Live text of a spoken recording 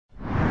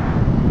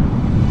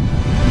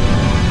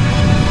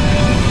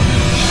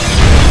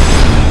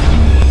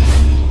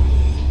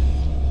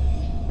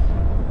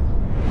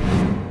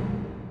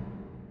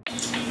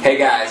Hey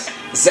guys,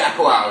 Zack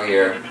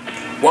here.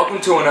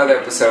 Welcome to another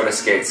episode of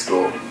Skate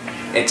School.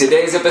 In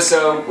today's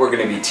episode, we're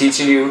going to be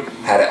teaching you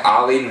how to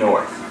Ollie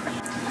North.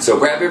 So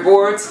grab your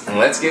boards and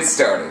let's get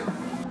started.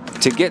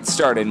 To get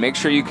started, make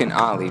sure you can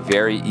Ollie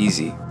very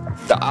easy.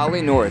 The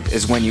Ollie North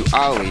is when you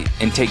Ollie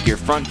and take your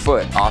front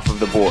foot off of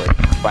the board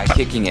by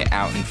kicking it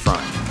out in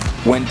front.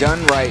 When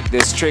done right,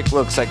 this trick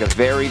looks like a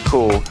very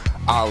cool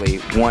Ollie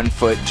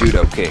 1-foot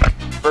judo kick.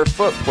 For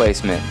foot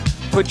placement,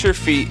 put your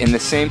feet in the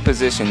same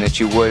position that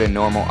you would a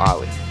normal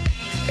Ollie.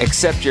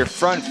 Except your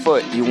front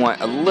foot you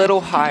want a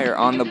little higher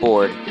on the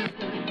board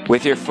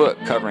with your foot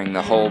covering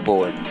the whole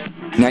board.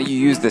 Now you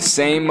use the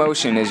same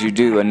motion as you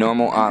do a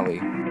normal Ollie.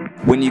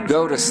 When you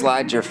go to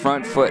slide your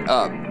front foot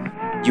up,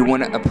 you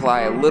want to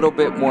apply a little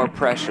bit more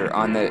pressure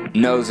on the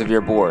nose of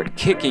your board,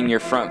 kicking your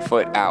front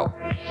foot out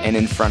and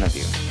in front of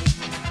you.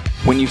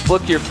 When you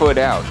flick your foot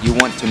out, you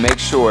want to make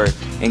sure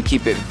and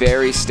keep it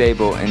very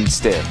stable and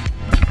stiff.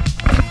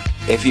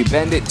 If you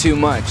bend it too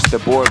much, the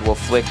board will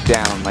flick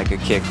down like a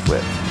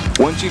kickflip.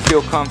 Once you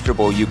feel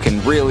comfortable, you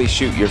can really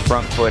shoot your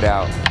front foot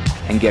out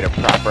and get a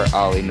proper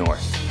Ollie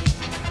North.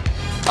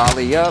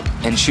 Ollie up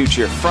and shoot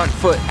your front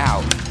foot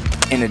out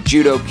in a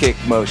judo kick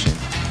motion.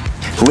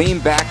 Lean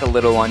back a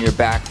little on your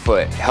back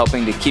foot,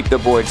 helping to keep the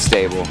board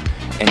stable,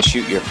 and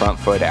shoot your front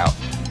foot out.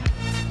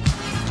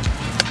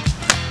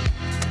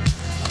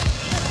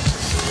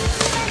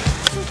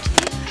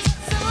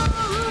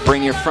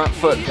 Bring your front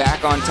foot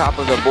back on top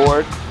of the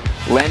board,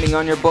 landing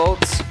on your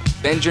bolts,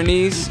 bend your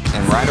knees,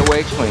 and right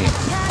away clean.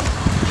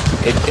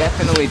 It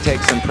definitely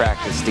takes some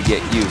practice to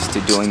get used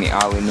to doing the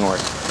Ollie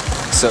North,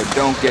 so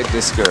don't get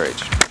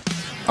discouraged.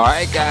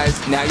 Alright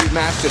guys, now you've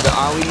mastered the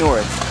Ollie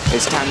North,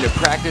 it's time to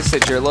practice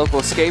at your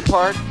local skate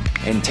park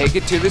and take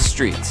it to the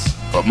streets.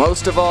 But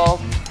most of all,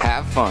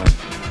 have fun.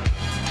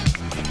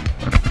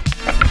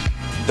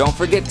 Don't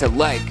forget to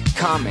like,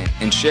 comment,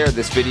 and share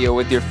this video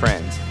with your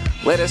friends.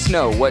 Let us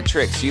know what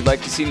tricks you'd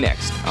like to see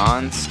next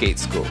on Skate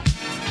School.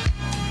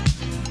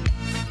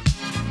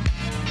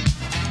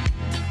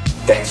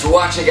 Thanks for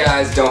watching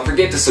guys, don't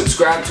forget to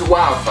subscribe to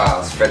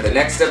WHYELFILES for the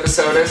next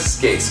episode of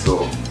Skate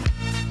School.